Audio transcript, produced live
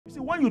See,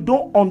 when you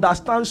don't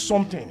understand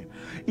something,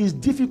 it's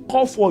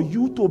difficult for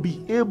you to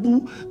be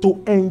able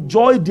to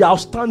enjoy the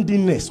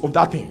outstandingness of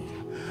that thing.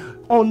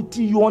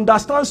 Until you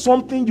understand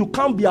something, you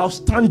can't be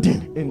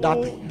outstanding in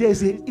that thing.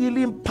 There's a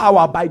healing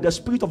power by the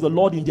Spirit of the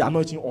Lord in the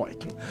anointing oil.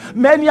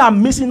 Many are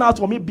missing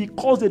out on it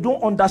because they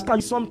don't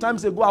understand.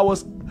 Sometimes ago,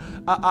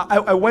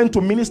 I went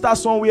to minister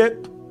somewhere,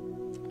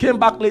 came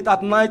back late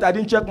at night, I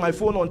didn't check my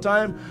phone on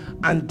time,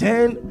 and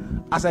then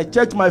as I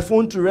checked my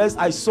phone to rest,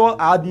 I saw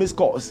I had missed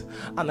calls,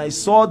 and I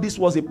saw this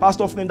was a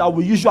pastor friend that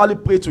we usually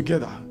pray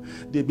together.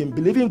 They've been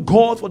believing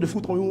God for the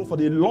fruit of the womb for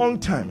a long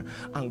time,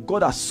 and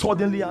God has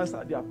suddenly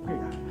answered their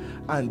prayer.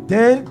 And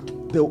then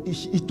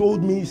he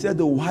told me, he said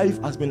the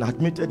wife has been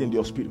admitted in the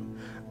hospital.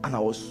 And I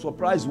was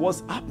surprised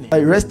what's happening. I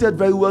rested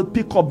very well,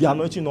 picked up the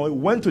anointing oil,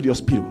 went to the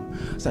hospital.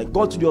 So I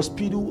got to the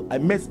hospital, I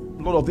met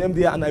a lot of them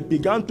there, and I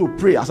began to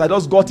pray. As I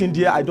just got in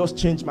there, I just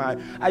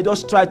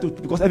tried to,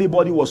 because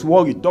everybody was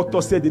worried.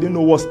 Doctor said they didn't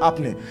know what's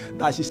happening.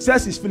 That she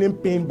says she's feeling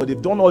pain, but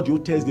they've done all the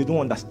tests, they don't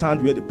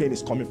understand where the pain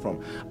is coming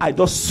from. I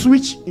just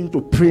switched into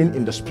praying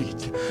in the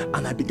spirit,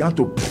 and I began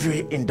to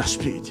pray in the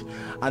spirit.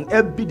 And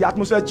the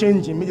atmosphere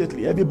changed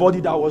immediately. Everybody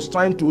that was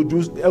trying to do,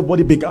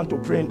 everybody began to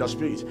pray in the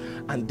spirit.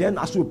 And then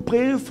as we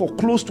prayed for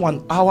close to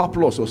an hour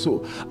plus or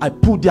so, I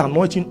put the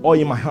anointing oil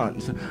in my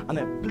hands, and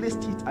I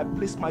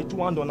placed my two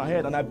hands on her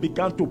head, and I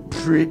began to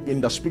pray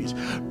in the spirit.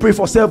 Pray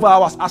for several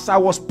hours. As I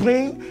was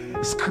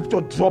praying,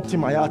 scripture dropped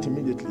in my heart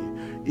immediately.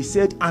 He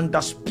said, and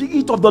the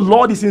Spirit of the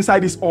Lord is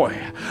inside this oil,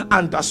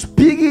 and the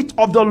Spirit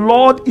of the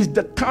Lord is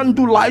the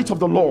candle light of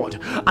the Lord,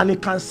 and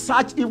it can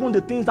search even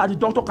the things that the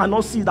doctor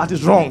cannot see that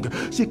is wrong.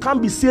 She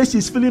can't be saying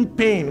she's feeling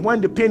pain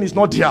when the pain is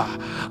not there.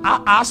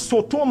 As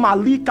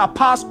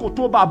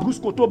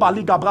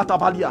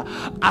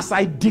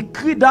I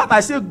decree that, I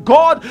say,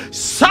 God,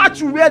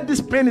 search where this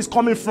pain is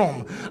coming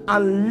from,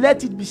 and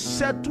let it be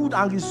settled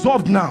and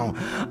resolved now.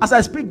 As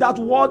I speak that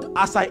word,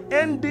 as I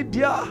end it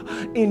there,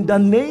 in the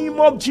name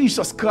of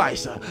Jesus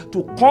Christ,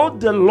 to cut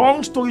the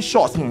long story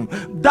short,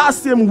 that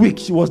same week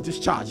she was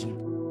discharged.